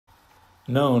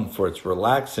Known for its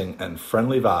relaxing and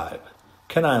friendly vibe,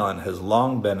 Ken Island has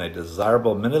long been a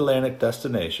desirable mid-Atlantic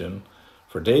destination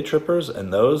for day trippers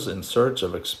and those in search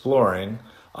of exploring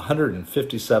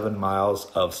 157 miles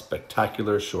of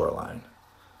spectacular shoreline.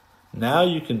 Now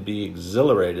you can be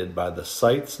exhilarated by the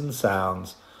sights and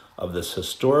sounds of this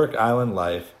historic island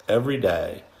life every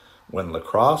day when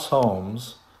Lacrosse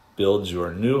Homes builds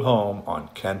your new home on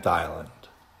Kent Island.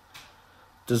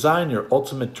 Design your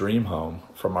ultimate dream home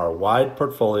from our wide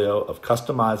portfolio of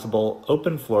customizable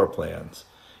open floor plans,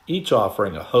 each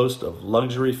offering a host of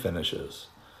luxury finishes.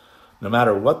 No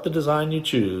matter what the design you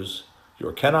choose,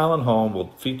 your Kent Island home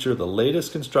will feature the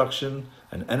latest construction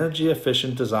and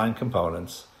energy-efficient design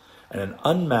components and an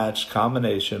unmatched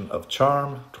combination of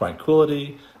charm,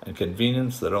 tranquility, and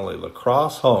convenience that only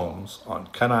Lacrosse Homes on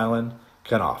Kent Island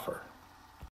can offer.